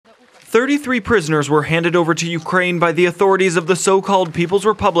33 prisoners were handed over to Ukraine by the authorities of the so-called People's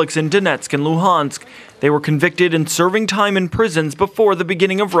Republics in Donetsk and Luhansk. They were convicted and serving time in prisons before the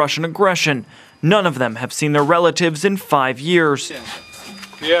beginning of Russian aggression. None of them have seen their relatives in 5 years.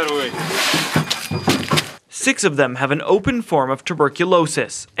 6 of them have an open form of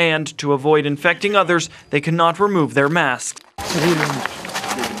tuberculosis, and to avoid infecting others, they cannot remove their masks.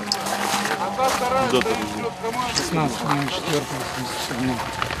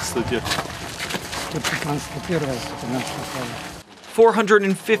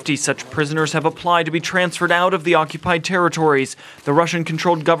 "450 such prisoners have applied to be transferred out of the occupied territories. The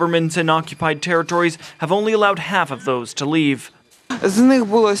Russian-controlled governments in occupied territories have only allowed half of those to leave."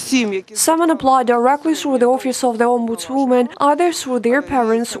 7 applied directly through the office of the ombudswoman, either through their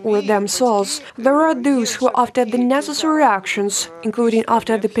parents or themselves. There are those who, after the necessary actions, including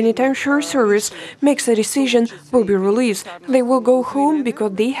after the penitentiary service makes a decision, will be released. They will go home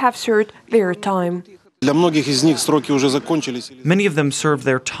because they have served their time. Many of them served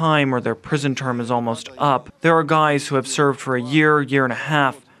their time or their prison term is almost up. There are guys who have served for a year, year and a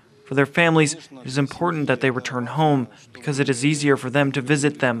half. For their families, it is important that they return home because it is easier for them to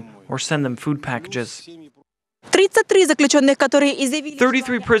visit them or send them food packages.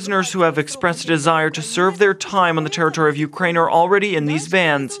 33 prisoners who have expressed a desire to serve their time on the territory of Ukraine are already in these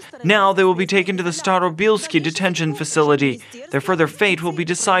vans. Now they will be taken to the Starobilsky detention facility. Their further fate will be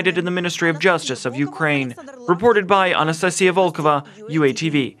decided in the Ministry of Justice of Ukraine. Reported by Anastasia Volkova,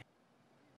 UATV.